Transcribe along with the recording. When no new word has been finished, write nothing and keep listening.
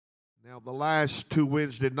Now, the last two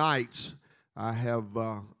Wednesday nights, I have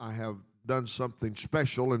done something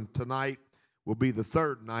special, and tonight will be the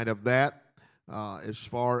third night of that. As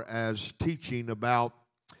far as teaching about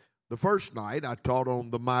the first night, I taught on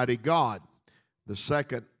the mighty God. The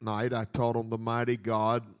second night, I taught on the mighty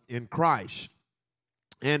God in Christ.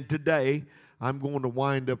 And today, I'm going to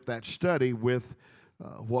wind up that study with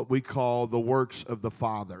what we call the works of the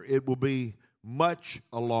Father. It will be much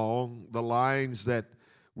along the lines that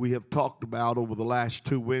we have talked about over the last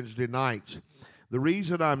two Wednesday nights. The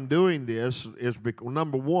reason I'm doing this is,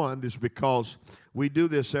 number one, is because we do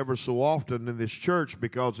this ever so often in this church,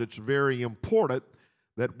 because it's very important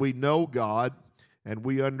that we know God and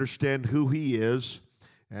we understand who He is,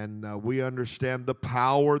 and we understand the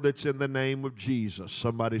power that's in the name of Jesus.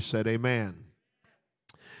 Somebody said amen.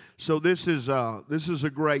 So this is a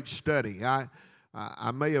great study.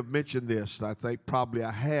 I may have mentioned this. I think probably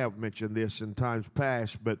I have mentioned this in times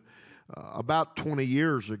past, but about 20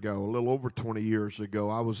 years ago, a little over 20 years ago,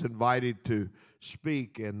 I was invited to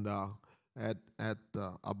speak at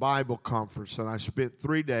a Bible conference, and I spent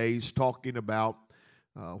 3 days talking about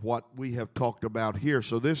what we have talked about here.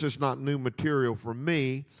 So this is not new material for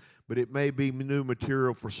me, but it may be new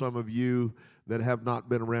material for some of you that have not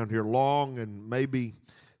been around here long, and maybe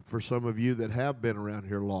for some of you that have been around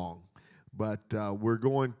here long. But we're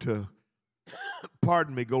going to,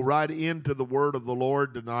 go right into the word of the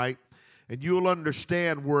Lord tonight, and you'll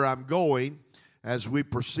understand where I'm going as we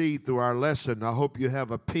proceed through our lesson. I hope you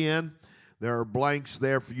have a pen. There are blanks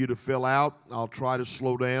there for you to fill out. I'll try to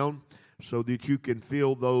slow down so that you can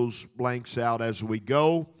fill those blanks out as we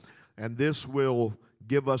go, and this will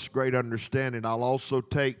give us great understanding. I'll also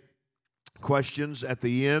take questions at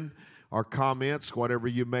the end or comments, whatever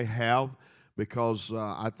you may have, because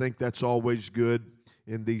I think that's always good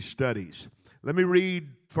in these studies. Let me read,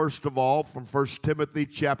 first of all, from 1 Timothy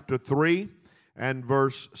chapter 3 and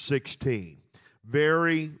verse 16.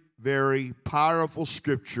 Very, very powerful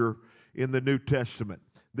scripture in the New Testament.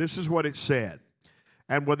 This is what it said.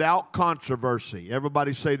 And without controversy,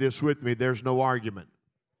 everybody say this with me, there's no argument.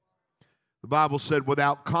 The Bible said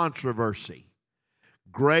without controversy,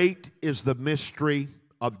 great is the mystery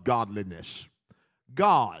of godliness.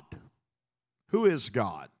 God. Who is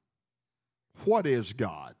God? What is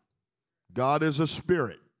God? God is a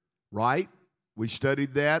spirit, right? We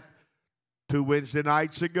studied that 2 Wednesday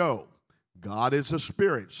nights ago. God is a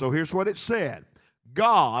spirit. So here's what it said.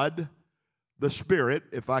 God, the Spirit,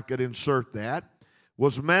 if I could insert that,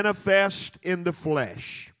 was manifest in the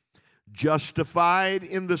flesh, justified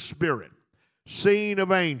in the Spirit, seen of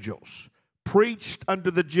angels, preached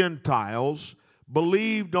unto the Gentiles,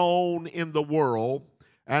 believed on in the world,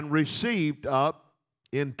 and received up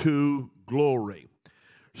into glory.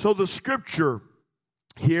 So the scripture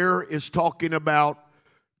here is talking about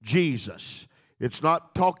Jesus. It's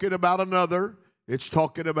not talking about another. It's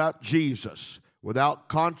talking about Jesus. Without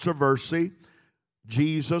controversy,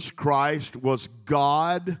 Jesus Christ was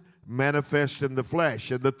God manifest in the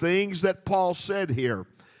flesh. And the things that Paul said here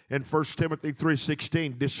in 1 Timothy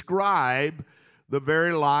 3:16 describe the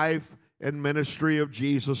very life and ministry of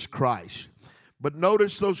Jesus Christ. But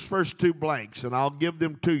notice those first two blanks, and I'll give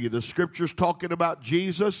them to you. The scripture's talking about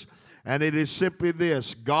Jesus, and it is simply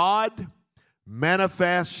this: God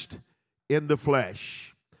manifest in the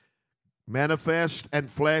flesh. Manifest and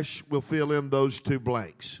flesh will fill in those two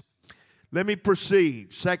blanks. Let me proceed.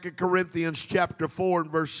 2 Corinthians chapter 4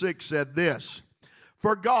 and verse 6 said this: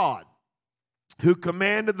 For God, who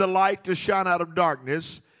commanded the light to shine out of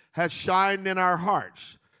darkness, has shined in our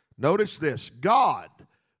hearts. Notice this: God,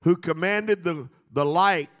 who commanded the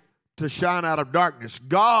light to shine out of darkness.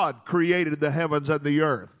 God created the heavens and the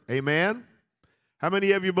earth. Amen? How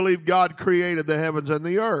many of you believe God created the heavens and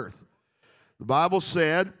the earth? The Bible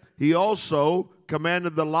said He also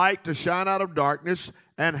commanded the light to shine out of darkness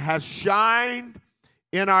and has shined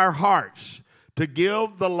in our hearts to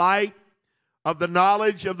give the light of the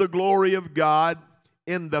knowledge of the glory of God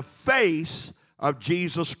in the face of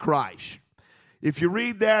Jesus Christ. If you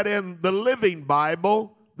read that in the Living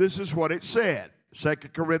Bible, this is what it said. 2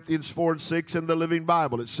 Corinthians 4 and 6 in the Living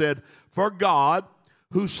Bible. It said, For God,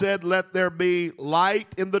 who said, Let there be light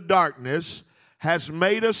in the darkness, has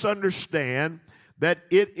made us understand that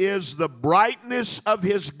it is the brightness of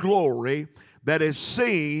His glory that is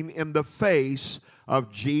seen in the face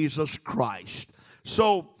of Jesus Christ.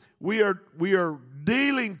 So we are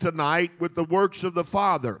dealing tonight with the works of the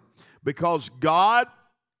Father, because God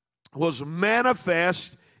was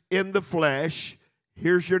manifest in the flesh.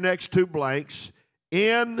 Here's your next two blanks.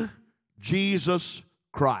 In Jesus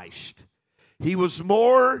Christ. He was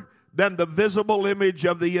more than the visible image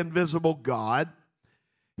of the invisible God.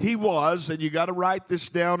 He was, and you got to write this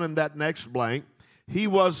down in that next blank, he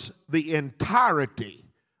was the entirety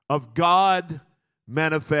of God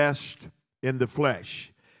manifest in the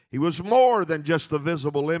flesh. He was more than just the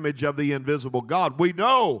visible image of the invisible God. We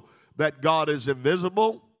know that God is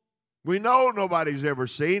invisible. We know nobody's ever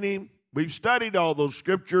seen him. We've studied all those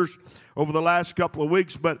scriptures over the last couple of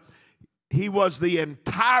weeks, but he was the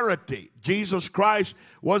entirety. Jesus Christ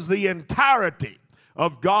was the entirety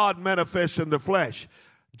of God manifest in the flesh.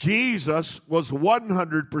 Jesus was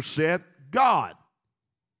 100% God.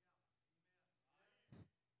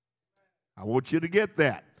 I want you to get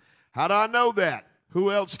that. How do I know that? Who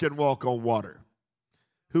else can walk on water?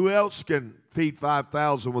 Who else can feed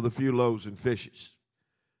 5,000 with a few loaves and fishes?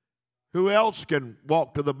 Who else can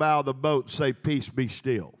walk to the bow of the boat and say, peace, be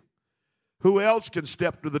still? Who else can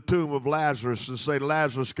step to the tomb of Lazarus and say,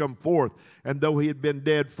 Lazarus, come forth? And though he had been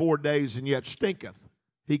dead 4 days and yet stinketh,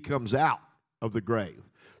 he comes out of the grave.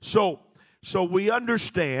 So we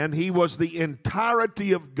understand he was the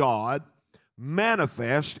entirety of God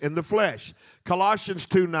manifest in the flesh. Colossians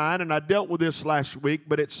 2:9, and I dealt with this last week,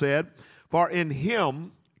 but it said, for in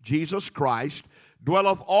him, Jesus Christ,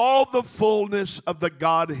 dwelleth all the fullness of the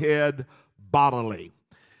Godhead bodily.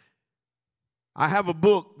 I have a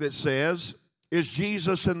book that says, is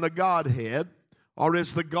Jesus in the Godhead, or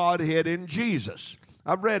is the Godhead in Jesus?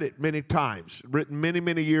 I've read it many times, written many,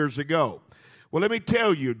 many years ago. Well, let me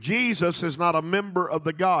tell you, Jesus is not a member of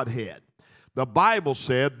the Godhead. The Bible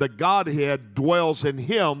said the Godhead dwells in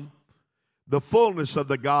him. The fullness of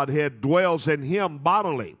the Godhead dwells in him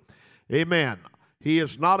bodily. Amen. He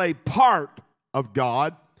is not a part of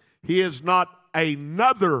God. He is not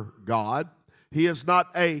another God. He is not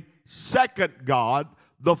a second God.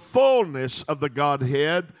 The fullness of the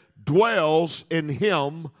Godhead dwells in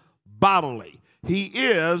him bodily. He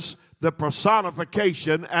is the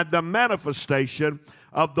personification and the manifestation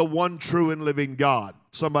of the one true and living God.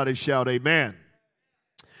 Somebody shout amen.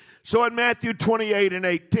 So in Matthew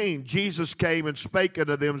 28:18, Jesus came and spake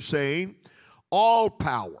unto them, saying, all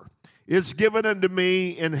power is given unto me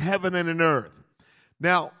in heaven and in earth.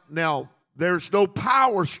 Now, there's no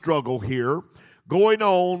power struggle here going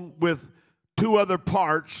on with two other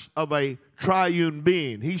parts of a triune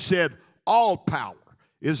being. He said, all power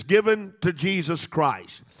is given to Jesus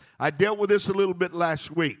Christ. I dealt with this a little bit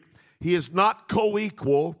last week. He is not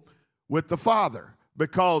co-equal with the Father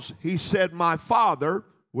because he said, my Father,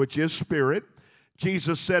 which is Spirit.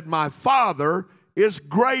 Jesus said, my Father is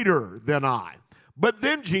greater than I. But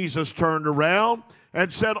then Jesus turned around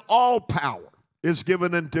and said, all power is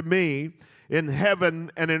given unto me in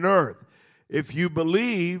heaven and in earth. If you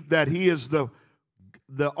believe that he is the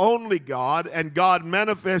only God and God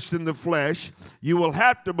manifest in the flesh, you will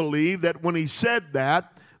have to believe that when he said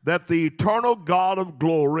that the eternal God of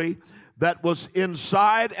glory that was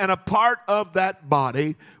inside and a part of that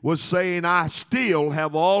body was saying, I still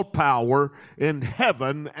have all power in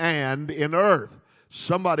heaven and in earth.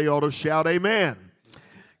 Somebody ought to shout amen.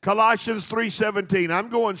 Colossians 3:17, I'm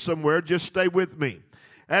going somewhere, just stay with me.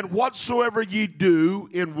 And whatsoever ye do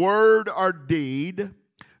in word or deed,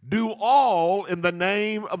 do all in the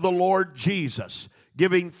name of the Lord Jesus,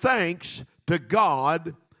 giving thanks to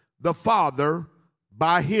God the Father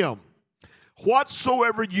by him.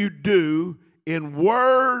 Whatsoever you do in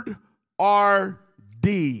word or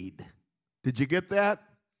deed. Did you get that?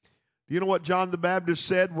 Do you know what John the Baptist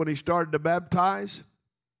said when he started to baptize?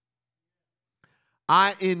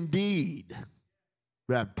 I indeed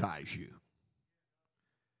baptize you.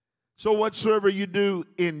 So whatsoever you do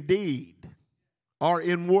in deed or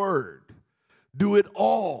in word, do it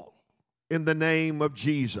all in the name of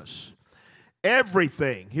Jesus.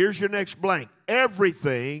 Everything, here's your next blank,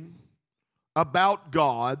 everything about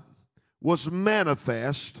God was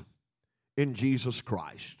manifest in Jesus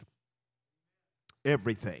Christ.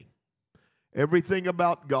 Everything. Everything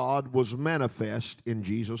about God was manifest in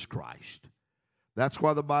Jesus Christ. That's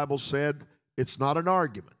why the Bible said it's not an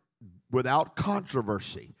argument without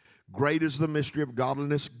controversy. Great is the mystery of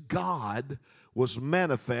godliness. God was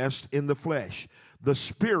manifest in the flesh. The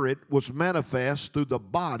Spirit was manifest through the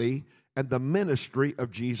body and the ministry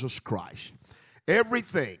of Jesus Christ.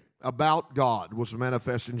 Everything about God was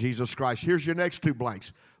manifest in Jesus Christ. Here's your next two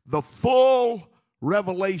blanks. The full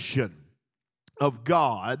revelation of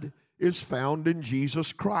God is found in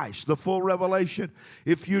Jesus Christ. The full revelation.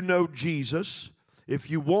 If you know Jesus, if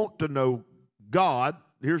you want to know God,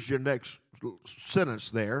 here's your next sentence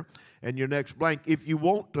there and your next blank. If you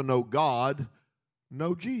want to know God,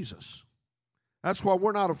 know Jesus. That's why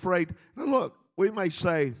we're not afraid. Now look, we may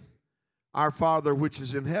say, our Father which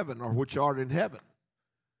is in heaven or which art in heaven.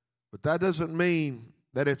 But that doesn't mean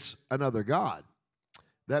that it's another God.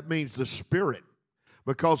 That means the Spirit.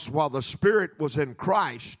 Because while the Spirit was in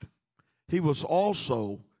Christ, he was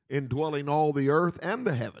also indwelling all the earth and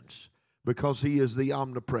the heavens, because he is the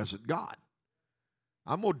omnipresent God.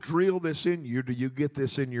 I'm going to drill this in you till you get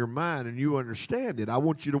this in your mind and you understand it. I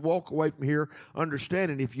want you to walk away from here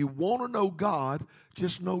understanding if you want to know God,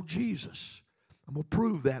 just know Jesus. I'm going to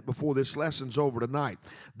prove that before this lesson's over tonight.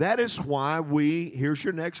 That is why we, here's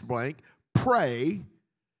your next blank, pray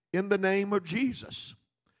in the name of Jesus.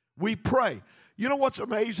 We pray. You know what's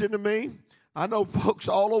amazing to me? I know folks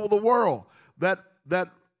all over the world that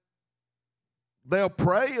they'll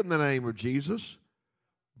pray in the name of Jesus,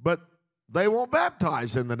 but they won't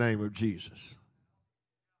baptize in the name of Jesus.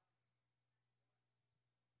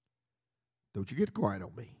 Don't you get quiet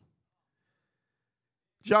on me.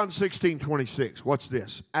 John 16:26. What's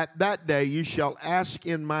this? At that day you shall ask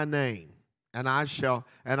in my name, and I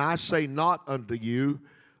say not unto you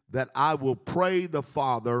that I will pray the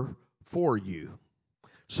Father for you.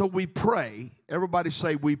 So we pray. Everybody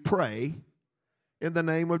say we pray in the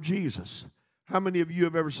name of Jesus. How many of you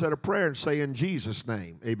have ever said a prayer and say in Jesus'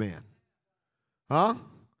 name, amen? Huh?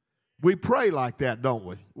 We pray like that, don't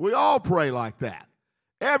we? We all pray like that.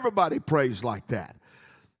 Everybody prays like that.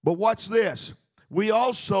 But watch this. We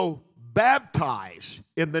also baptize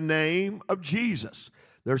in the name of Jesus.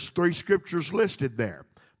 There's 3 scriptures listed there.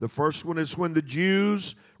 The first one is when the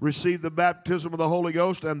Jews received the baptism of the Holy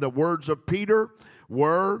Ghost, and the words of Peter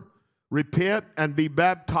were, repent and be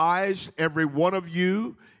baptized, every one of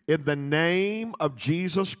you, in the name of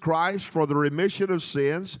Jesus Christ for the remission of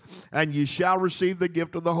sins, and ye shall receive the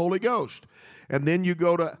gift of the Holy Ghost. And then you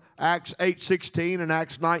go to Acts 8:16 and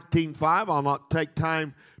Acts 19:5. I'll not take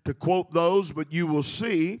time to quote those, but you will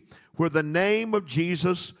see where the name of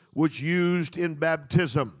Jesus was used in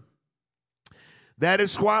baptism. That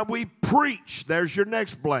is why we preach. There's your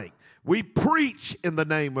next blank. We preach in the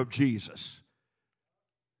name of Jesus.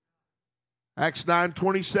 Acts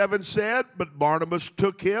 9:27 said, but Barnabas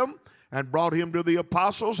took him and brought him to the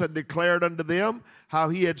apostles and declared unto them how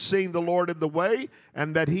he had seen the Lord in the way,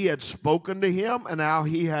 and that he had spoken to him, and how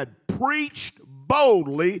he had preached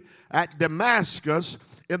boldly at Damascus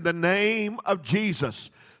in the name of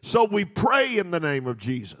Jesus. So we pray in the name of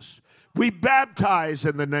Jesus. We baptize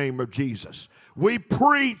in the name of Jesus. We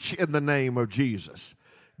preach in the name of Jesus.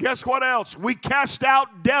 Guess what else? We cast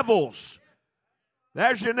out devils.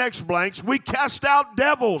 There's your next blanks. We cast out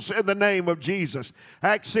devils in the name of Jesus.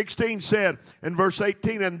 Acts 16 said in verse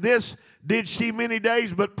 18, and this did she many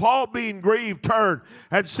days, but Paul being grieved turned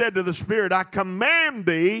and said to the Spirit, I command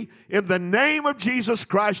thee in the name of Jesus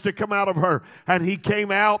Christ to come out of her. And he came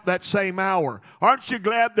out that same hour. Aren't you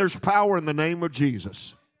glad there's power in the name of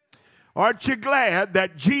Jesus? Aren't you glad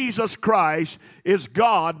that Jesus Christ is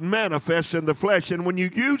God manifest in the flesh? And when you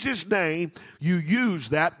use his name, you use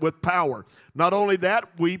that with power. Not only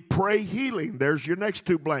that, we pray healing. There's your next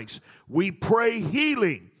 2 blanks. We pray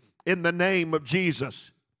healing in the name of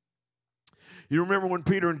Jesus. You remember when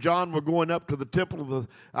Peter and John were going up to the temple of the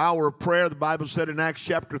hour of prayer, the Bible said in Acts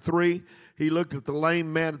chapter 3, he looked at the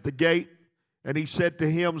lame man at the gate, and he said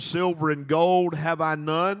to him, silver and gold have I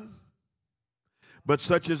none, but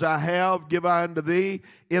such as I have give I unto thee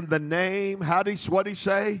in the name. What'd he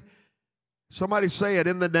say? Somebody say it.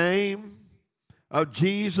 In the name of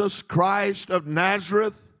Jesus Christ of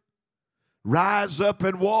Nazareth, rise up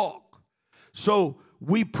and walk. So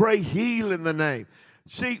we pray heal in the name.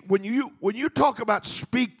 See, when you talk about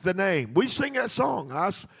speak the name, we sing that song.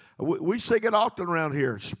 We sing it often around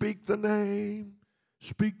here. Speak the name,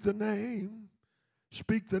 speak the name,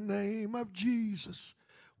 speak the name of Jesus.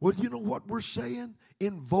 Well, you know what we're saying?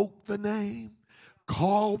 Invoke the name,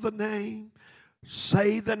 call the name,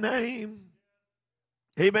 say the name.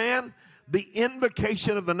 Amen? The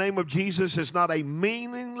invocation of the name of Jesus is not a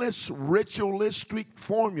meaningless ritualistic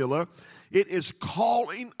formula. It is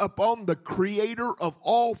calling upon the Creator of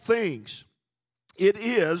all things. It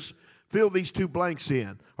is, fill these 2 blanks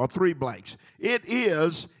in, or 3 blanks. It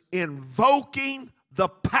is invoking the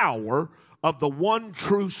power of the one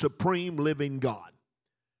true supreme living God.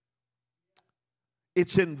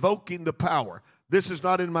 It's invoking the power. This is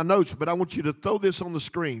not in my notes, but I want you to throw this on the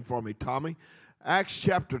screen for me, Tommy. Acts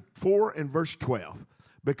chapter 4 and verse 12.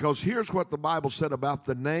 Because here's what the Bible said about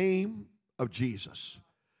the name of Jesus.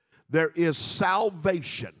 There is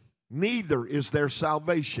salvation. Neither is there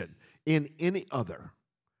salvation in any other.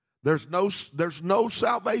 There's no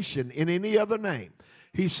salvation in any other name.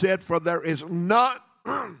 He said, for there is none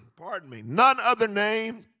other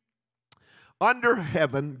name under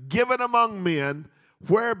heaven given among men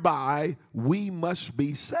whereby we must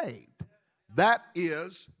be saved. That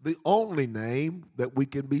is the only name that we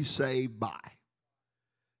can be saved by.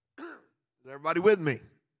 everybody with me?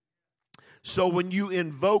 So when you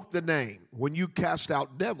invoke the name, when you cast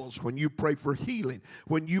out devils, when you pray for healing,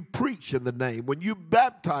 when you preach in the name, when you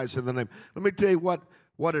baptize in the name. Let me tell you what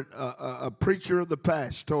a preacher of the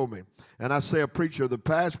past told me. And I say a preacher of the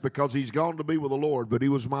past because he's gone to be with the Lord, but he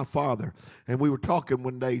was my father. And we were talking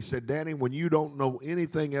one day. He said, Danny, when you don't know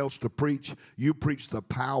anything else to preach, you preach the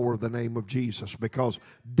power of the name of Jesus, because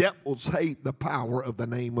devils hate the power of the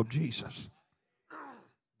name of Jesus.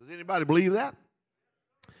 Does anybody believe that?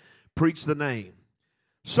 Preach the name.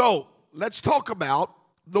 So let's talk about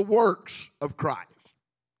the works of Christ.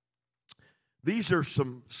 These are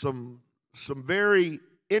some very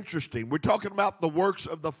interesting. We're talking about the works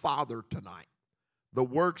of the Father tonight. The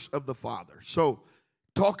works of the Father. So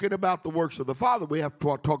talking about the works of the Father, we have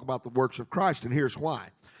to talk about the works of Christ, and here's why.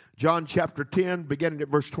 John chapter 10, beginning at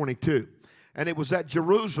verse 22. And it was at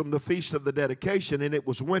Jerusalem, the feast of the dedication, and it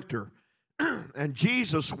was winter. And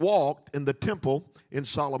Jesus walked in the temple in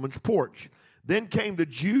Solomon's porch. Then came the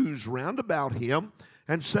Jews round about him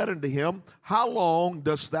and said unto him, How long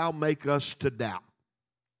dost thou make us to doubt?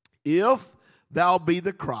 If thou be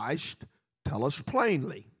the Christ, tell us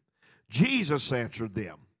plainly. Jesus answered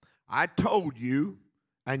them, I told you,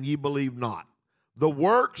 and ye believe not. The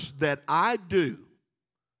works that I do,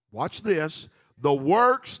 watch this, the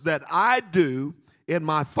works that I do in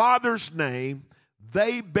my Father's name,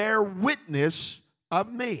 they bear witness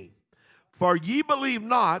of me. For ye believe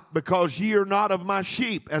not, because ye are not of my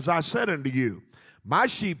sheep, as I said unto you. My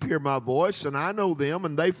sheep hear my voice, and I know them,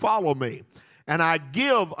 and they follow me. And I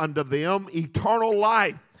give unto them eternal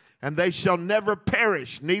life, and they shall never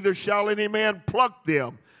perish, neither shall any man pluck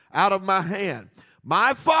them out of my hand.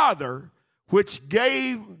 My Father, which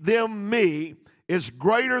gave them me, is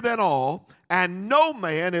greater than all, and no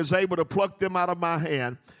man is able to pluck them out of my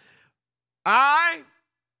hand. I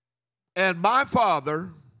and my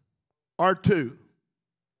Father are two.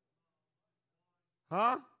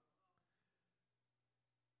 Huh?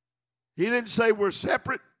 He didn't say we're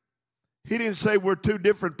separate. He didn't say we're two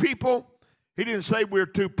different people. He didn't say we're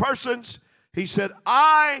two persons. He said,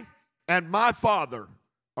 I and my Father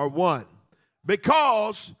are one.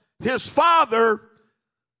 Because his Father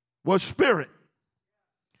was spirit.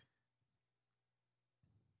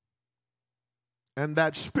 And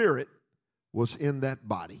that spirit was in that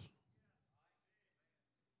body.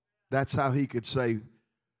 That's how he could say,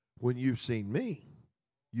 when you've seen me,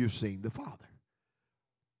 you've seen the Father.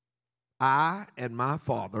 I and my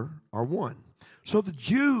Father are one. So the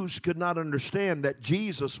Jews could not understand that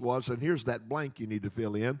Jesus was, and here's that blank you need to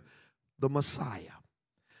fill in, the Messiah.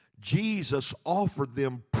 Jesus offered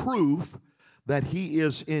them proof that he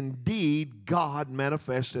is indeed God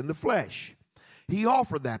manifest in the flesh. He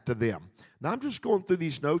offered that to them. Now, I'm just going through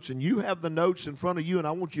these notes, and you have the notes in front of you, and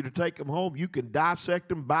I want you to take them home. You can dissect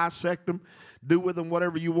them, bisect them, do with them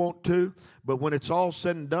whatever you want to. But when it's all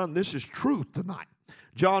said and done, this is truth tonight.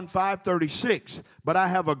 John 5:36, but I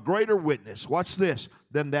have a greater witness, watch this,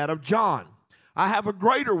 than that of John. I have a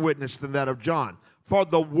greater witness than that of John. For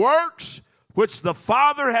the works which the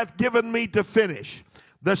Father hath given me to finish,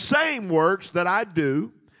 the same works that I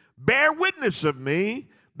do, bear witness of me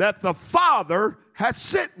that the Father hath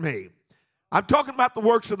sent me. I'm talking about the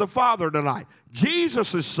works of the Father tonight.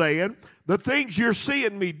 Jesus is saying the things you're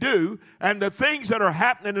seeing me do and the things that are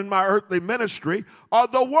happening in my earthly ministry are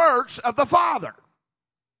the works of the Father.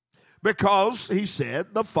 Because he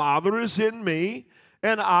said, the Father is in me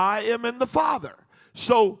and I am in the Father.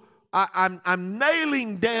 So I'm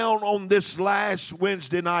nailing down on this last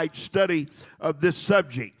Wednesday night study of this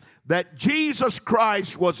subject that Jesus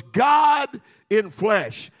Christ was God in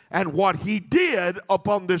flesh, and what he did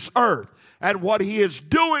upon this earth and what he is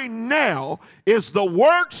doing now is the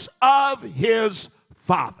works of his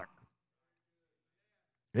Father.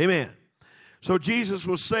 Amen. So Jesus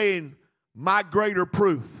was saying, my greater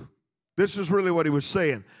proof. This is really what he was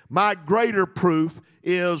saying. My greater proof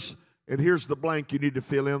is, and here's the blank you need to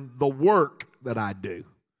fill in, the work that I do.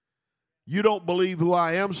 You don't believe who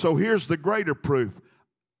I am, so here's the greater proof.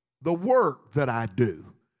 The work that I do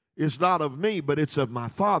is not of me, but it's of my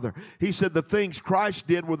Father. He said the things Christ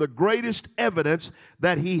did were the greatest evidence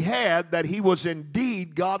that he had that he was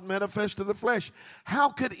indeed God manifest in the flesh. How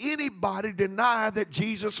could anybody deny that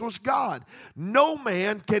Jesus was God? No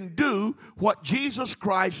man can do what Jesus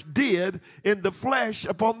Christ did in the flesh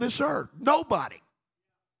upon this earth. Nobody.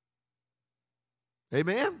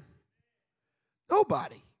 Amen?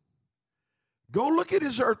 Nobody. Go look at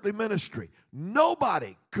his earthly ministry.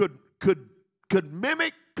 Nobody could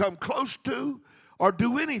mimic, come close to, or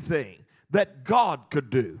do anything that God could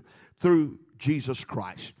do through Jesus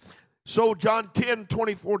Christ. So John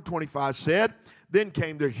 10:24-25 said, Then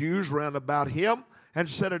came the Jews round about him and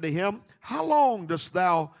said unto him, How long dost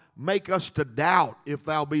thou make us to doubt if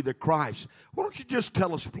thou be the Christ? Why don't you just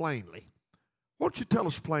tell us plainly? Why don't you tell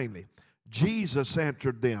us plainly? Jesus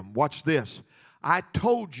answered them, watch this, I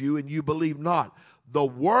told you and you believe not. The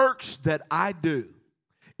works that I do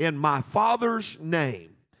in my Father's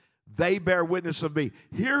name, they bear witness of me.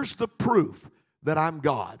 Here's the proof that I'm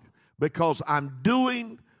God, because I'm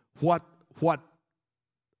doing what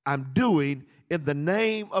I'm doing in the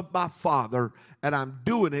name of my Father, and I'm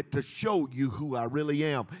doing it to show you who I really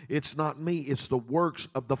am. It's not me. It's the works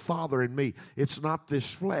of the Father in me. It's not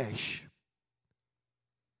this flesh.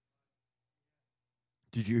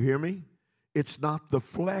 Did you hear me? It's not the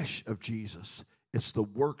flesh of Jesus. It's the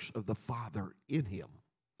works of the Father in him.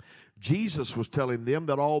 Jesus was telling them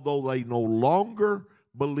that although they no longer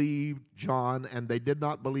believed John and they did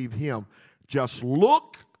not believe him, just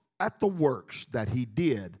look at the works that he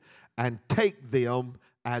did and take them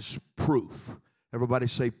as proof. Everybody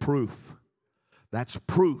say proof. That's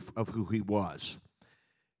proof of who he was.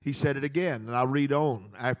 He said it again, and I'll read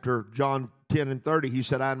on. After John 10 and 30, he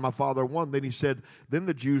said, I and my Father are one. Then he said, then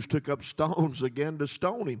the Jews took up stones again to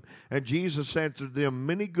stone him. And Jesus answered them,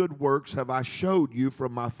 many good works have I showed you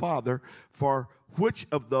from my Father. For which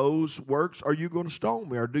of those works are you going to stone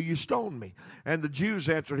me, or do you stone me? And the Jews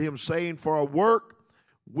answered him, saying, for a work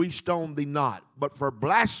we stone thee not, but for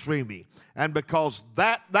blasphemy, and because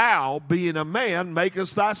that thou, being a man,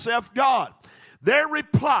 makest thyself God. Their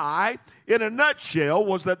reply, in a nutshell,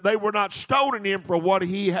 was that they were not stoning him for what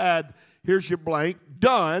he had, here's your blank,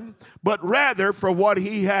 done, but rather for what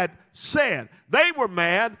he had said. They were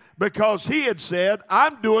mad because he had said,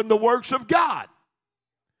 I'm doing the works of God.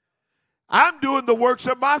 I'm doing the works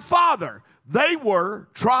of my Father. They were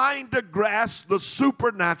trying to grasp the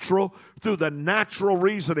supernatural through the natural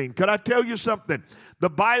reasoning. Can I tell you something? The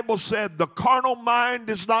Bible said the carnal mind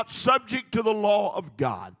is not subject to the law of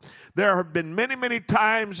God. There have been many, many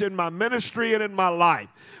times in my ministry and in my life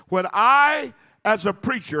when I, as a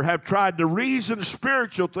preacher, have tried to reason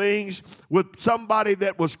spiritual things with somebody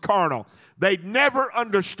that was carnal. They never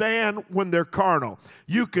understand when they're carnal.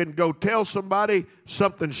 You can go tell somebody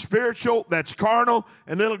something spiritual that's carnal,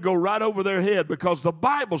 and it'll go right over their head, because the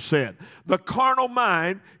Bible said the carnal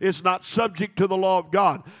mind is not subject to the law of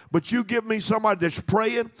God. But you give me somebody that's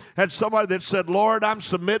praying, and somebody that said, Lord, I'm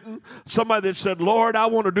submitting, somebody that said, Lord, I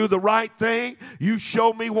want to do the right thing. You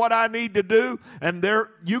show me what I need to do. And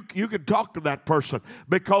you can talk to that person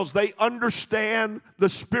because they understand the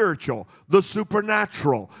spiritual, the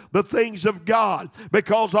supernatural, the things of God,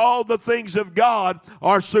 because all the things of God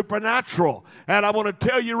are supernatural. And I want to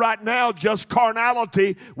tell you right now, just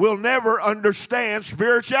carnality will never understand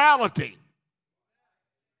spirituality.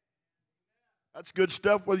 That's good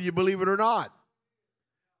stuff whether you believe it or not.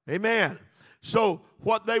 Amen. So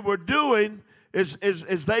what they were doing is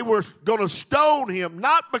they were going to stone him,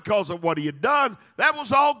 not because of what he had done. That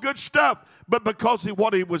was all good stuff, but because of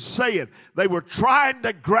what he was saying. They were trying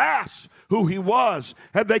to grasp who he was,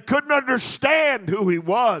 and they couldn't understand who he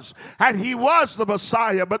was. And he was the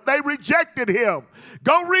Messiah, but they rejected him.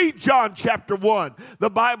 Go read John chapter 1. The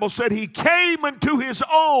Bible said he came unto his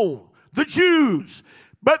own, the Jews,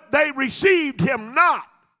 but they received him not.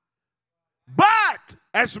 But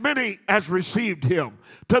as many as received him,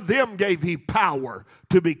 to them gave he power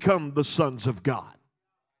to become the sons of God.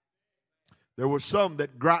 There were some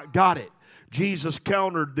that got it. Jesus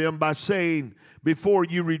countered them by saying, before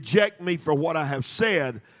you reject me for what I have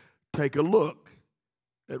said, take a look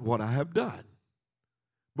at what I have done.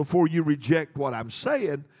 Before you reject what I'm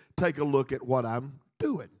saying, take a look at what I'm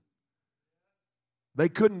doing. They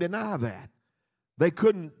couldn't deny that. They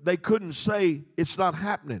couldn't say it's not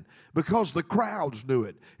happening, because the crowds knew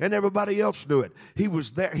it and everybody else knew it. He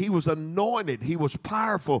was there. He was anointed. He was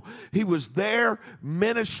powerful. He was there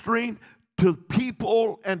ministering to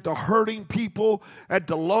people and to hurting people and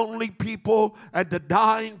to lonely people and to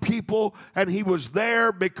dying people. And he was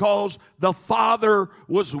there because the Father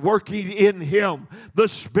was working in him. The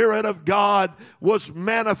Spirit of God was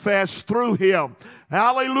manifest through him.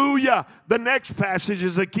 Hallelujah. The next passage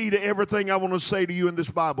is the key to everything I want to say to you in this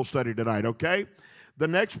Bible study tonight, okay? The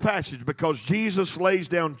next passage, because Jesus lays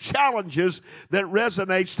down challenges that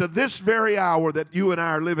resonates to this very hour that you and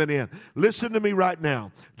I are living in. Listen to me right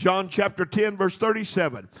now. John chapter 10, verse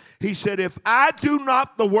 37. He said, if I do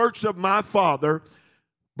not the works of my Father,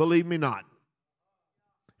 believe me not.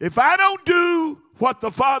 If I don't do what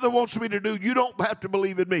the Father wants me to do, you don't have to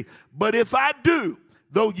believe in me. But if I do,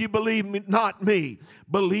 though ye believe not me,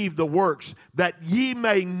 believe the works, that ye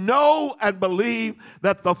may know and believe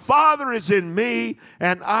that the Father is in me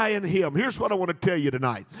and I in him. Here's what I want to tell you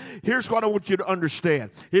tonight. Here's what I want you to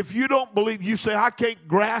understand. If you don't believe, you say, I can't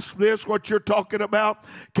grasp this, what you're talking about.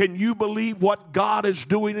 Can you believe what God is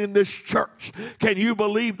doing in this church? Can you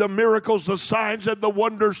believe the miracles, the signs, and the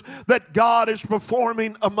wonders that God is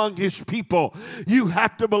performing among his people? You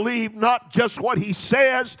have to believe not just what he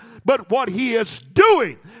says, but what he is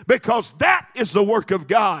doing, because that is the work of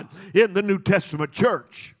God in the New Testament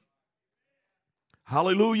church.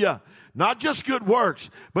 Hallelujah. Not just good works,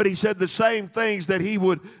 but he said the same things that he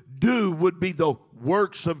would do would be the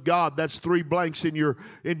works of God. That's 3 blanks in your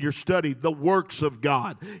study. The works of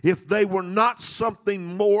God. If they were not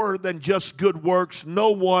something more than just good works,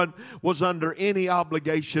 no one was under any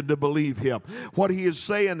obligation to believe him. What he is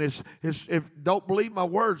saying is if don't believe my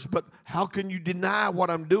words, but how can you deny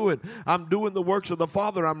what I'm doing? I'm doing the works of the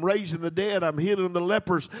Father. I'm raising the dead. I'm healing the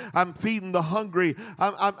lepers. I'm feeding the hungry.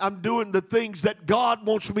 I'm doing the things that God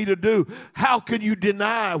wants me to do. How can you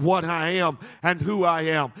deny what I am and who I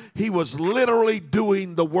am? He was literally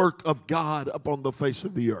doing the work of God upon the face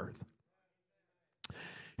of the earth.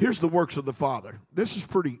 Here's the works of the Father. This is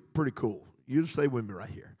pretty cool. You stay with me right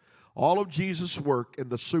here. All of Jesus' work in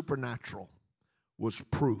the supernatural was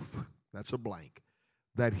proof, that's a blank,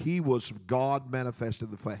 that he was God manifested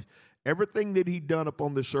in the flesh. Everything that he'd done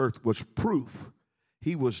upon this earth was proof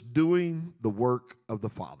he was doing the work of the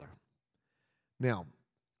Father. Now,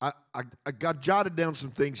 I got jotted down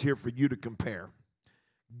some things here for you to compare.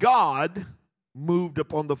 God moved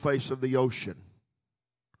upon the face of the ocean.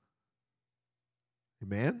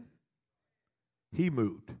 Amen? He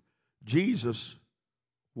moved. Jesus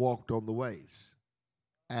walked on the waves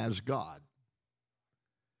as God.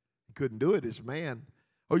 He couldn't do it as man.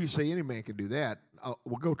 Oh, you say any man can do that.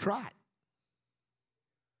 Well, go try it.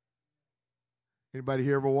 Anybody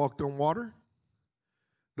here ever walked on water?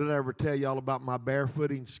 Did I ever tell y'all about my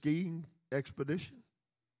barefooting skiing expedition?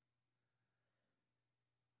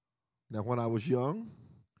 Now, when I was young,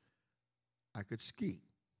 I could ski.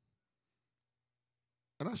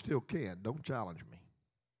 And I still can. Don't challenge me.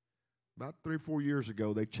 About 3 or 4 years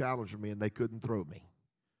ago, they challenged me and they couldn't throw me.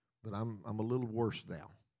 But I'm a little worse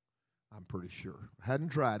now, I'm pretty sure. Hadn't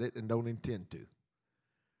tried it and don't intend to.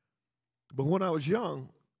 But when I was young,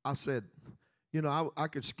 I said, you know, I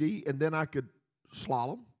could ski and then I could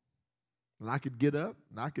slalom. And I could get up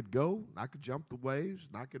and I could go and I could jump the waves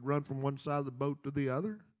and I could run from one side of the boat to the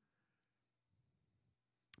other.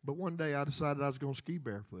 But one day I decided I was going to ski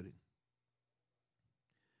barefooted.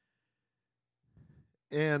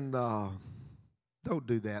 And don't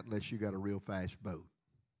do that unless you got a real fast boat.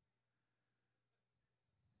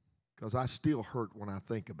 Because I still hurt when I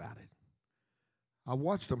think about it. I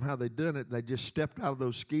watched them how they done it. They just stepped out of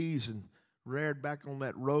those skis and reared back on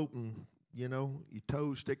that rope and, you know, your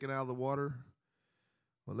toes sticking out of the water.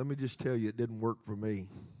 Well, let me just tell you, it didn't work for me.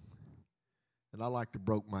 And I like to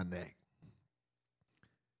broke my neck.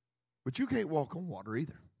 But you can't walk on water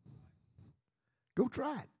either. Go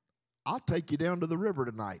try it. I'll take you down to the river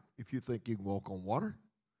tonight if you think you can walk on water.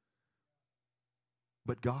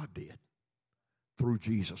 But God did through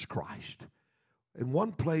Jesus Christ. In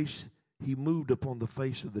one place, he moved upon the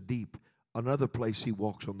face of the deep. Another place, he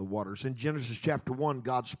walks on the waters. In Genesis chapter 1,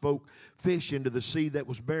 God spoke fish into the sea that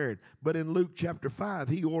was buried. But in Luke chapter 5,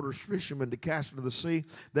 he orders fishermen to cast into the sea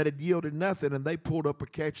that had yielded nothing, and they pulled up a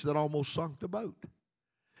catch that almost sunk the boat.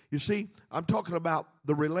 You see, I'm talking about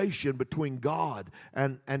the relation between God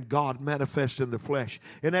and God manifest in the flesh.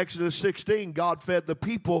 In Exodus 16, God fed the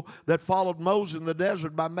people that followed Moses in the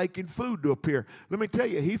desert by making food to appear. Let me tell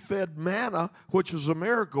you, he fed manna, which was a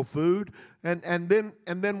miracle food, and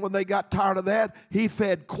then when they got tired of that, he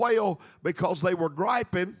fed quail because they were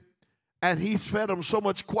griping. And he fed them so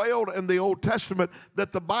much quail in the Old Testament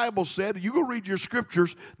that the Bible said, you go read your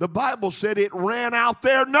scriptures, the Bible said it ran out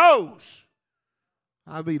their nose.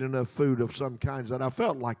 I've eaten enough food of some kinds that I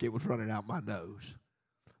felt like it was running out my nose.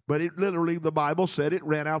 But it literally, the Bible said it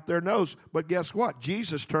ran out their nose. But guess what?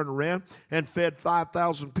 Jesus turned around and fed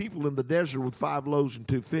 5,000 people in the desert with 5 loaves and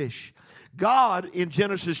 2 fish. God, in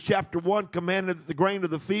Genesis chapter 1, commanded that the grain of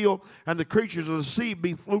the field and the creatures of the sea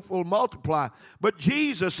be fruitful and multiply. But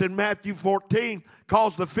Jesus, in Matthew 14,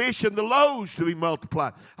 caused the fish and the loaves to be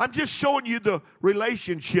multiplied. I'm just showing you the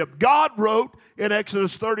relationship. God wrote in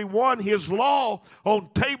Exodus 31 his law on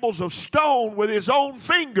tables of stone with his own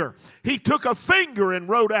finger. He took a finger and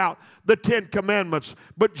wrote out the 10 commandments.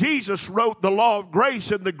 But Jesus wrote the law of grace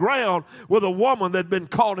in the ground with a woman that had been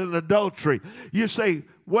caught in adultery. You say,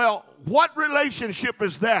 Well, what relationship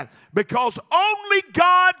is that? Because only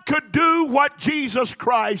God could do what Jesus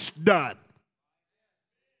Christ done.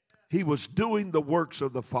 He was doing the works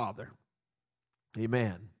of the Father.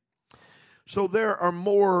 Amen. So there are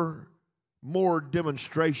more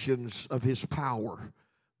demonstrations of his power.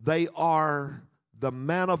 They are the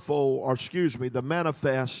manifest,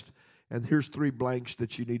 and here's 3 blanks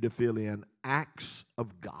that you need to fill in, acts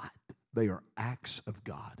of God. They are acts of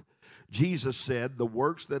God. Jesus said, the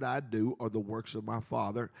works that I do are the works of my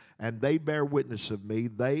Father, and they bear witness of me.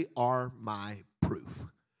 They are my proof.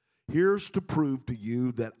 Here's to prove to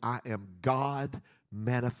you that I am God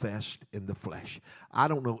manifest in the flesh. I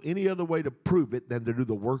don't know any other way to prove it than to do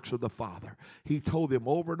the works of the Father. He told them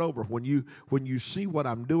over and over, when you see what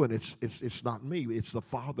I'm doing, it's not me, it's the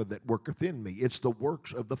Father that worketh in me. It's the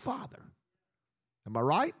works of the Father. Am I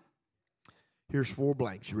right? Here's 4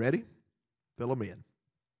 blanks. You ready? Fill them in.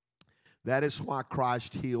 That is why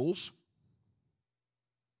Christ heals.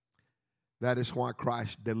 That is why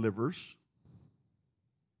Christ delivers.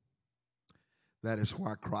 That is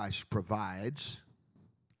why Christ provides.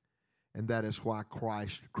 And that is why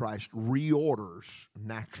Christ reorders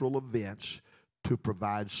natural events to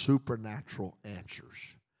provide supernatural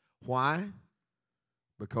answers. Why?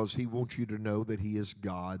 Because he wants you to know that he is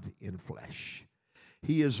God in flesh.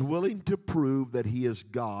 He is willing to prove that he is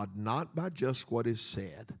God, not by just what is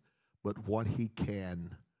said, but what he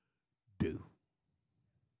can do.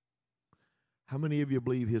 How many of you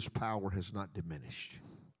believe his power has not diminished?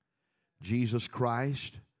 Jesus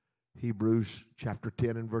Christ, Hebrews chapter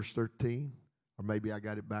 10 and verse 13, or maybe I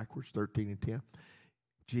got it backwards, 13 and 10.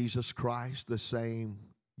 Jesus Christ, the same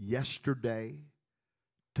yesterday,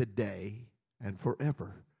 today, and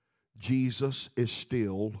forever. Jesus is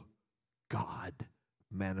still God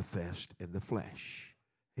manifest in the flesh.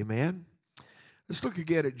 Amen? Let's look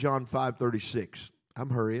again at John 5:36. I'm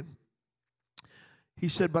hurrying. He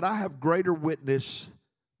said, but I have greater witness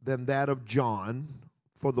than that of John,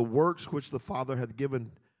 for the works which the Father hath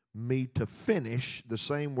given me to finish, the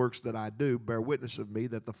same works that I do, bear witness of me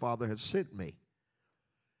that the Father has sent me.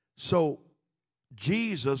 So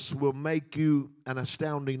Jesus will make you an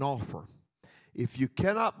astounding offer. If you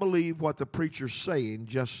cannot believe what the preacher's saying,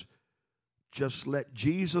 just let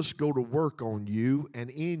Jesus go to work on you and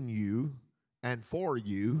in you and for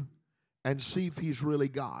you and see if he's really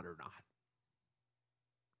God or not.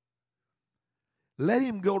 Let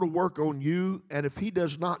him go to work on you, and if he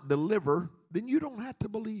does not deliver, then you don't have to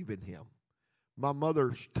believe in him. My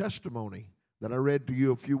mother's testimony that I read to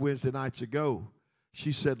you a few Wednesday nights ago,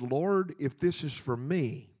 she said, Lord, if this is for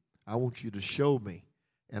me, I want you to show me,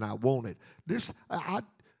 and I want it.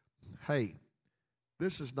 Hey,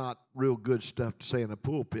 this is not real good stuff to say in a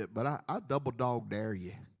pulpit, but I double dog dare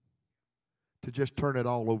you to just turn it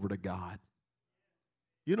all over to God.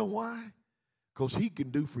 You know why? Because he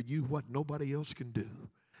can do for you what nobody else can do.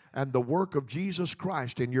 And the work of Jesus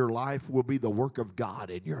Christ in your life will be the work of God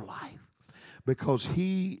in your life. Because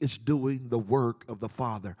he is doing the work of the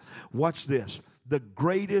Father. Watch this. The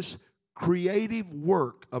greatest creative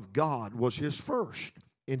work of God was his first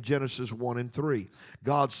in Genesis 1 and 3.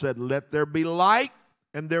 God said, let there be light,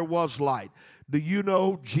 and there was light. Do you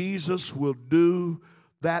know Jesus will do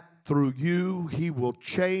that through you? He will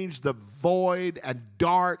change the void and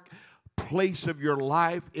dark place of your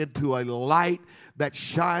life into a light that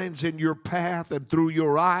shines in your path and through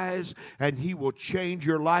your eyes, and he will change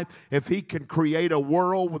your life. If he can create a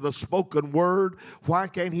world with a spoken word, why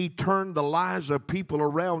can't he turn the lives of people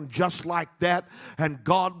around just like that? And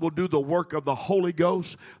God will do the work of the Holy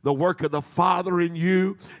Ghost, the work of the Father in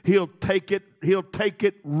you. He'll take it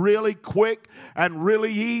really quick and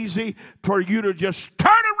really easy for you to just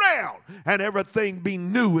turn around and everything be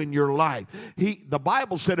new in your life. The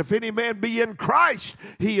Bible said, if any man be in Christ,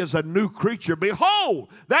 he is a new creature. Behold,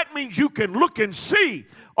 that means you can look and see.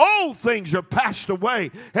 Old things are passed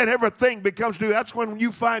away and everything becomes new. That's when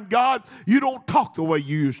you find God, you don't talk the way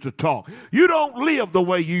you used to talk. You don't live the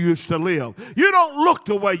way you used to live. You don't look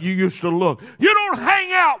the way you used to look. You don't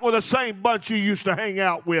hang out with the same bunch you used to hang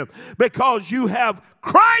out with, because you have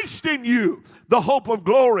Christ in you, the hope of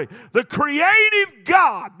glory. The creative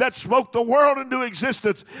God that spoke the world into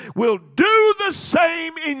existence will do the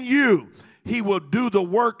same in you. He will do the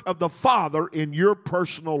work of the Father in your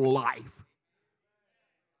personal life.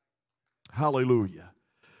 Hallelujah.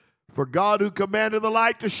 For God, who commanded the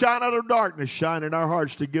light to shine out of darkness, shine in our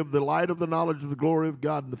hearts to give the light of the knowledge of the glory of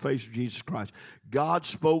God in the face of Jesus Christ. God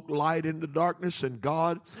spoke light into darkness, and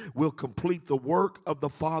God will complete the work of the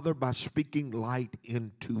Father by speaking light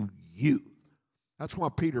into you. That's why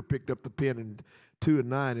Peter picked up the pen in 2 and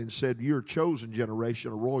 9 and said, you're a chosen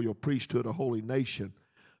generation, a royal priesthood, a holy nation,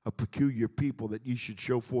 a peculiar people, that you should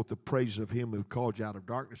show forth the praise of him who called you out of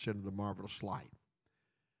darkness into the marvelous light.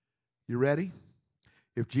 You ready?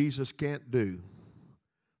 If Jesus can't do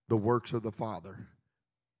the works of the Father,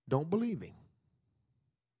 don't believe him.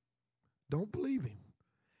 Don't believe him.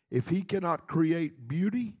 If he cannot create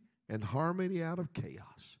beauty and harmony out of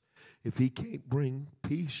chaos, if he can't bring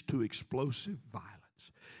peace to explosive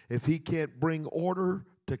violence, if he can't bring order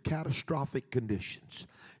to catastrophic conditions,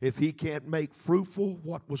 if he can't make fruitful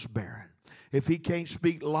what was barren, if he can't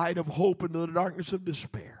speak light of hope into the darkness of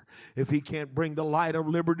despair, if he can't bring the light of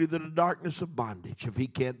liberty to the darkness of bondage, if he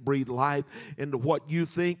can't breathe life into what you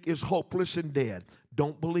think is hopeless and dead,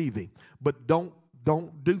 don't believe him. But don't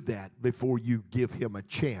do that before you give him a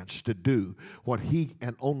chance to do what he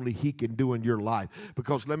and only he can do in your life.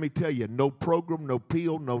 Because let me tell you, no program, no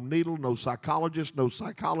pill, no needle, no psychologist, no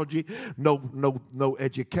psychology, no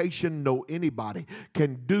education, no anybody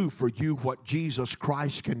can do for you what Jesus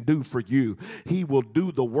Christ can do for you. He will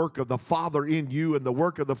do the work of the Father in you, and the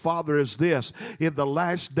work of the Father is this: in the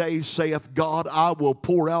last days, saith God, I will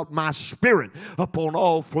pour out my Spirit upon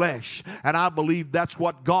all flesh. And I believe that's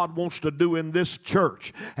what God wants to do in this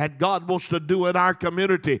church, and God wants to do in our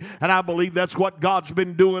community, and I believe that's what God's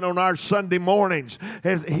been doing on our Sunday mornings,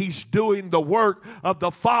 and he's doing the work of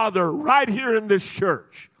the Father right here in this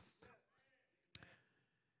church.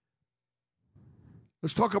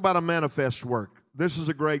 Let's talk about a manifest work. This is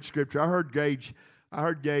a great scripture. I heard Gage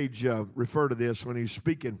refer to this when he was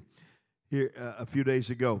speaking here a few days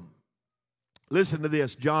ago. Listen to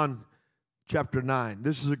this, John chapter 9.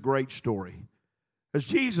 This is a great story. As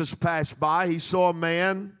Jesus passed by, he saw a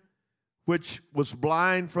man which was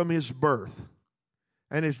blind from his birth.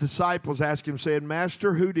 And his disciples asked him, saying,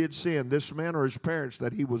 Master, who did sin, this man or his parents,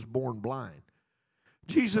 that he was born blind?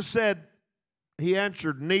 Jesus said, he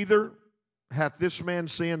answered, neither hath this man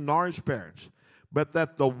sinned nor his parents, but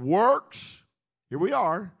that the works, here we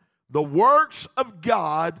are, the works of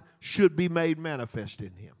God should be made manifest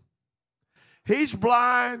in him. He's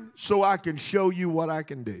blind so I can show you what I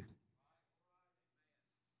can do.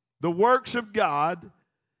 The works of God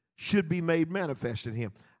should be made manifest in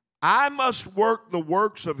him. I must work the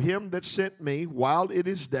works of him that sent me while it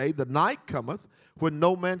is day. The night cometh when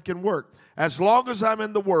no man can work. As long as I'm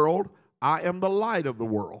in the world, I am the light of the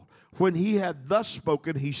world. When he had thus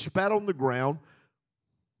spoken, he spat on the ground.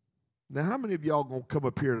 Now, how many of y'all going to come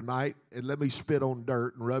up here tonight and let me spit on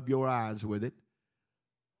dirt and rub your eyes with it?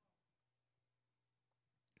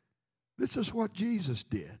 This is what Jesus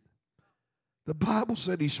did. The Bible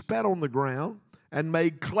said he spat on the ground and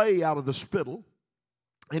made clay out of the spittle,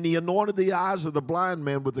 and he anointed the eyes of the blind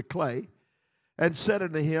man with the clay, and said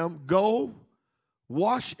unto him, Go,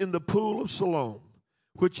 wash in the pool of Siloam,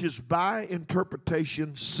 which is by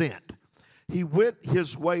interpretation sent. He went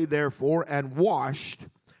his way, therefore, and washed,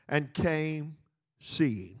 and came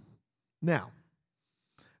seeing. Now,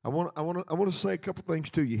 I want to say a couple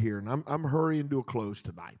things to you here, and I'm hurrying to a close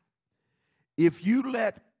tonight. If you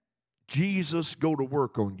let Jesus go to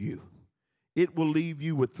work on you, it will leave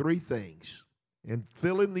you with three things. And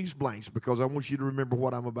fill in these blanks, because I want you to remember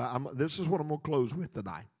what I'm about. This is what I'm going to close with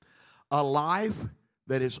tonight. A life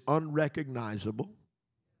that is unrecognizable.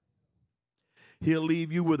 He'll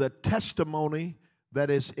leave you with a testimony that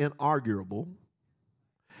is inarguable.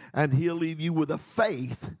 And he'll leave you with a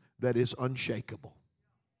faith that is unshakable.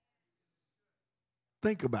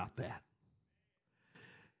 Think about that.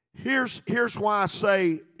 Here's why I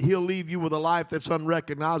say he'll leave you with a life that's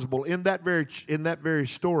unrecognizable. In that very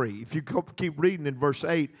story, if you keep reading in verse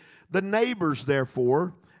 8, the neighbors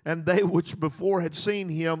therefore, and they which before had seen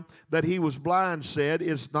him that he was blind, said,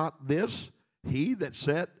 Is not this he that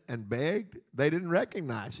sat and begged? They didn't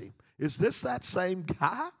recognize him. Is this that same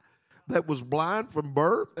guy that was blind from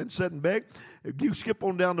birth and sat and begged? If you skip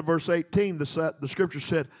on down to verse 18, the scripture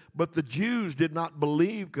said, But the Jews did not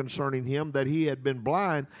believe concerning him that he had been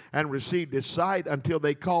blind and received his sight, until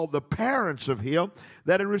they called the parents of him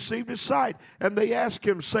that had received his sight. And they asked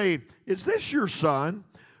him, saying, Is this your son,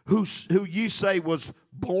 who ye say was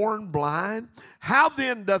born blind? How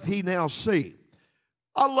then doth he now see?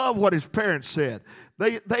 I love what his parents said.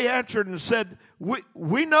 They answered and said,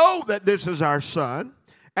 We know that this is our son,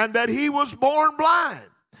 and that he was born blind.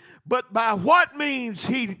 But by what means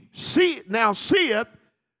he now seeth,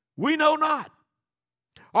 we know not.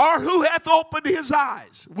 Or who hath opened his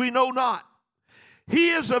eyes, we know not.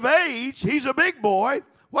 He is of age, he's a big boy.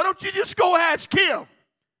 Why don't you just go ask him?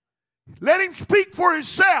 Let him speak for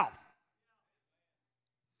himself.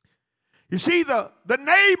 You see, the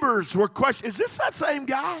neighbors were questioning, is this that same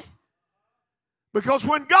guy? Because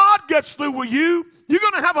when God gets through with you, you're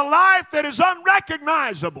going to have a life that is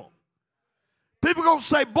unrecognizable. People are going to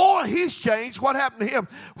say, boy, he's changed. What happened to him?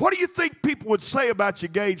 What do you think people would say about you,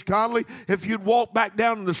 Gage Conley, if you'd walk back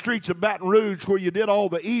down in the streets of Baton Rouge where you did all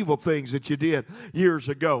the evil things that you did years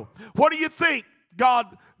ago? What do you think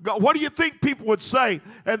what do you think people would say?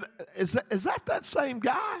 And is that same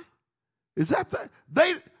guy? Is that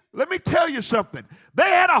let me tell you something. They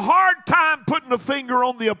had a hard time putting a finger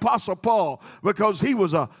on the Apostle Paul because he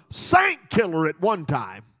was a saint killer at one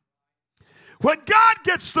time. When God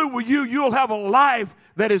gets through with you, you'll have a life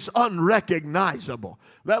that is unrecognizable.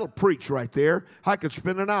 That'll preach right there. I could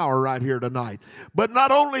spend an hour right here tonight. But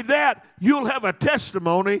not only that, you'll have a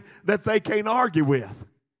testimony that they can't argue with.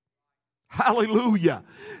 Hallelujah.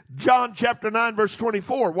 John chapter 9, verse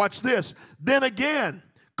 24. Watch this. Then again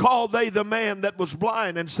called they the man that was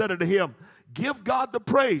blind and said unto him, give God the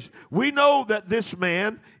praise. We know that this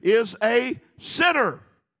man is a sinner.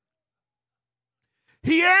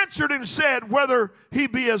 He answered and said, whether he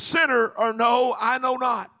be a sinner or no, I know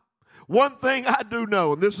not. One thing I do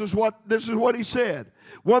know, and this is what he said.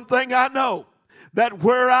 One thing I know, that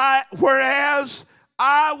whereas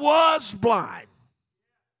I was blind,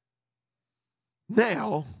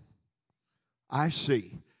 now I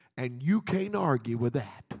see. And you can't argue with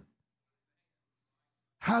that.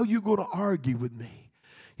 How are you going to argue with me?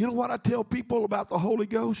 You know what I tell people about the Holy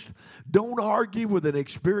Ghost? Don't argue with an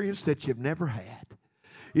experience that you've never had.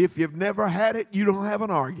 If you've never had it, you don't have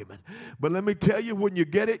an argument. But let me tell you, when you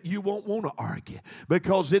get it, you won't want to argue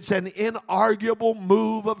because it's an inarguable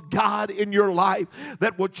move of God in your life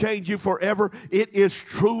that will change you forever. It is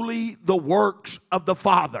truly the works of the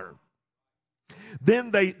Father.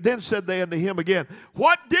 Then said they unto him again,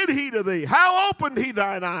 what did he to thee? How opened he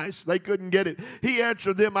thine eyes? They couldn't get it. He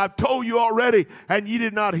answered them, I've told you already, and ye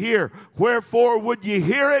did not hear. Wherefore would ye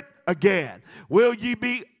hear it again? Will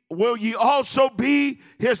ye also be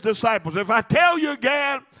his disciples? If I tell you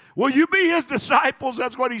again, will you be his disciples?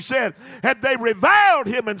 That's what he said. And they reviled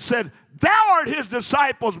him and said, thou art his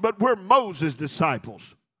disciples, but we're Moses'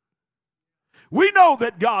 disciples. We know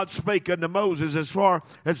that God spake unto Moses. As far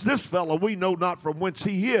as this fellow, we know not from whence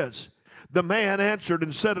he is. The man answered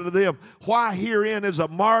and said unto them, why herein is a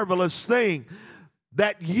marvelous thing,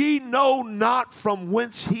 that ye know not from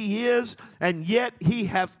whence he is, and yet he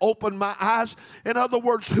hath opened my eyes. In other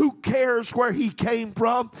words, who cares where he came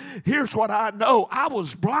from? Here's what I know. I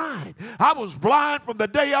was blind. I was blind from the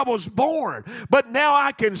day I was born, but now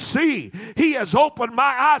I can see. He has opened my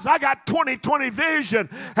eyes. I got 20/20 vision,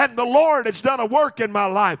 and the Lord has done a work in my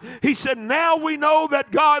life. He said, now we know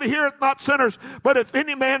that God heareth not sinners, but if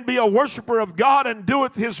any man be a worshiper of God and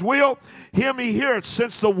doeth his will, him he heareth.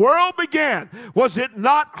 Since the world began, was it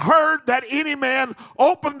not heard that any man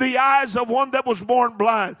opened the eyes of one that was born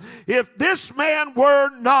blind? If this man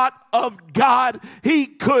were not of God, he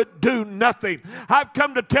could do nothing. I've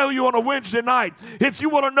come to tell you on a Wednesday night, if you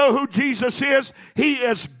want to know who Jesus is, he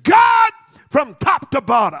is God from top to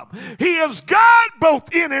bottom. He is God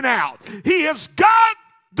both in and out. He is God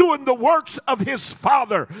doing the works of his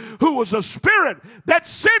Father, who was a spirit that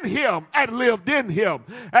sent him and lived in him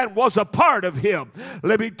and was a part of him.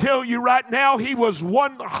 Let me tell you right now, he was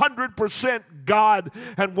 100% God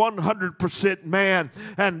and 100% man,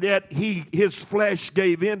 and yet his flesh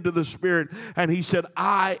gave in to the Spirit, and he said,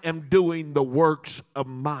 I am doing the works of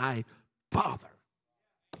my Father.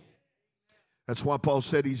 That's why Paul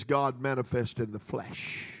said he's God manifest in the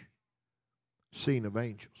flesh, seen of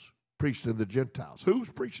angels. Preached to the Gentiles. Who's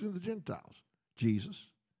preaching to the Gentiles? Jesus.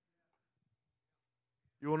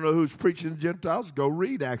 You want to know who's preaching to the Gentiles? Go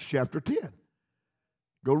read Acts chapter 10.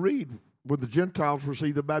 Go read where the Gentiles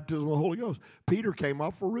received the baptism of the Holy Ghost. Peter came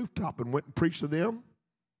off a rooftop and went and preached to them.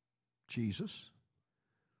 Jesus.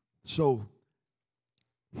 So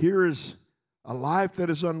here is a life that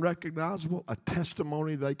is unrecognizable, a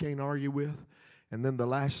testimony they can't argue with. And then the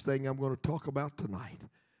last thing I'm going to talk about tonight.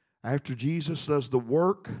 After Jesus does the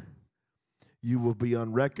work, you will be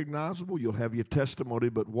unrecognizable. You'll have your testimony,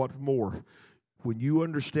 but what more? When you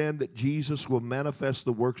understand that Jesus will manifest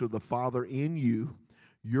the works of the Father in you,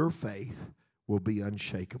 your faith will be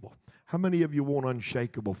unshakable. How many of you want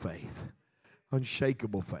unshakable faith?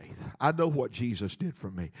 Unshakable faith. I know what Jesus did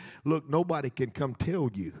for me. Look, nobody can come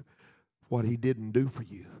tell you what he didn't do for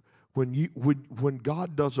you. When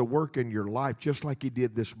God does a work in your life, just like he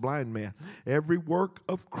did this blind man, every work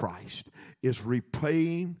of Christ is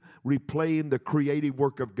replaying the creative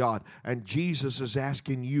work of God. And Jesus is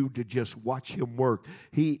asking you to just watch him work.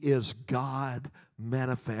 He is God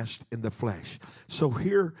manifest in the flesh. So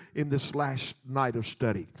here in this last night of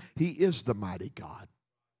study, he is the mighty God.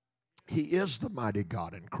 He is the mighty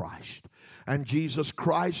God in Christ. And Jesus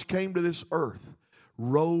Christ came to this earth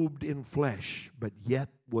robed in flesh, but yet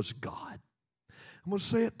was God. I'm going to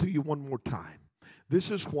say it to you one more time.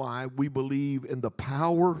 This is why we believe in the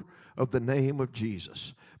power of the name of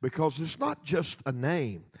Jesus, because it's not just a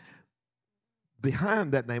name.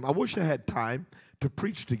 Behind that name, I wish I had time to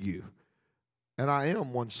preach to you, and I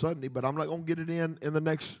am one Sunday, but I'm not going to get it in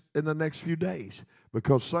the next few days,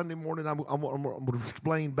 because Sunday morning I'm going to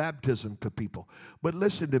explain baptism to people. But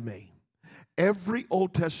listen to me. Every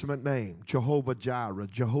Old Testament name, Jehovah Jireh,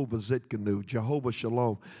 Jehovah Zidkenu, Jehovah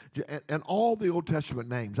Shalom, and all the Old Testament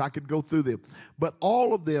names, I could go through them, but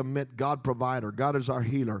all of them meant God provider, God is our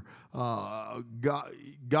healer,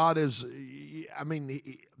 God is,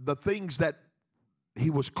 the things that he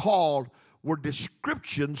was called were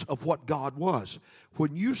descriptions of what God was.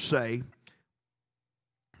 When you say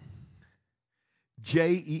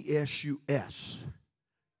Jesus,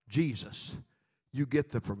 Jesus, you get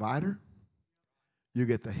the provider, you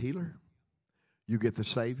get the healer, you get the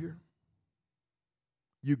Savior,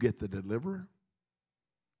 you get the deliverer,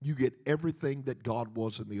 you get everything that God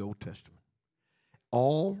was in the Old Testament,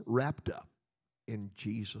 all wrapped up in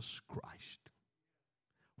Jesus Christ.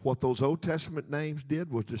 What those Old Testament names did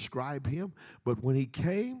was describe him, but when he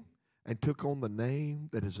came and took on the name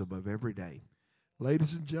that is above every name,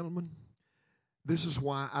 ladies and gentlemen, this is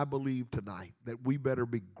why I believe tonight that we better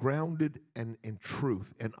be grounded in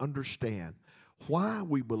truth and understand why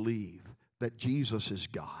we believe that Jesus is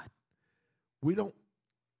God.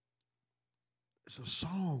 It's a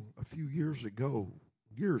song a few years ago,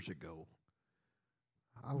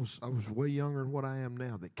 I was way younger than what I am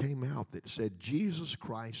now, that came out that said Jesus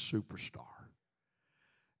Christ Superstar.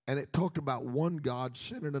 And it talked about one God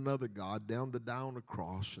sending another God down to die on the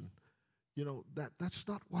cross. And, that's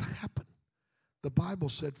not what happened. The Bible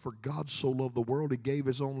said, for God so loved the world, he gave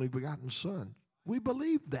his only begotten Son. We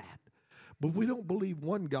believe that. But we don't believe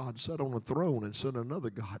one God sat on a throne and sent another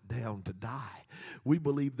God down to die. We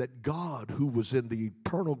believe that God, who was in the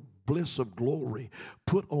eternal bliss of glory,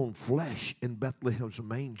 put on flesh in Bethlehem's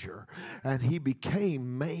manger, and he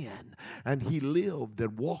became man, and he lived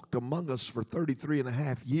and walked among us for 33 and a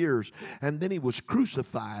half years, and then he was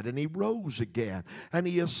crucified, and he rose again, and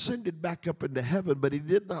he ascended back up into heaven, but he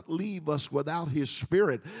did not leave us without his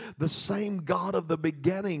Spirit. The same God of the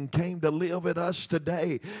beginning came to live in us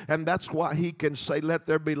today, and that's why he can say, let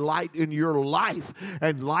there be light in your life,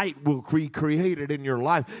 and light will be created in your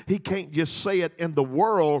life. He can't just say it in the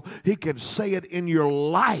world. He can say it in your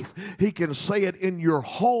life. He can say it in your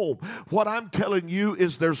home. What I'm telling you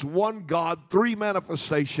is there's one God, three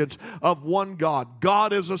manifestations of one God.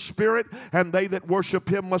 God is a spirit, and they that worship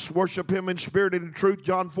him must worship him in spirit and in truth,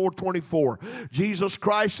 John 4:24. Jesus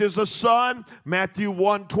Christ is a son. Matthew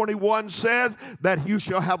 1:21 says that you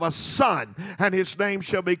shall have a son, and his name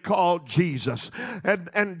shall be called Jesus.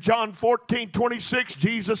 And John 14:26,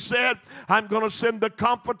 Jesus said, I'm going to send the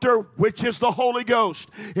Comforter, which is the Holy Ghost,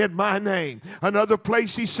 in my name. Another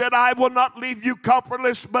place he said, I will not leave you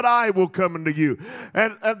comfortless, but I will come unto you.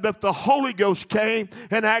 And that the Holy Ghost came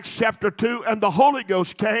in Acts chapter 2, and the Holy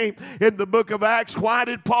Ghost came in the book of Acts. Why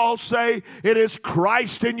did Paul say it is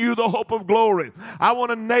Christ in you, the hope of glory? I want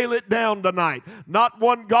to nail it down tonight. Not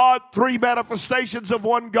one God, three manifestations of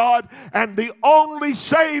one God, and the only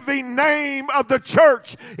saving name of the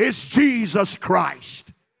church is Jesus Christ.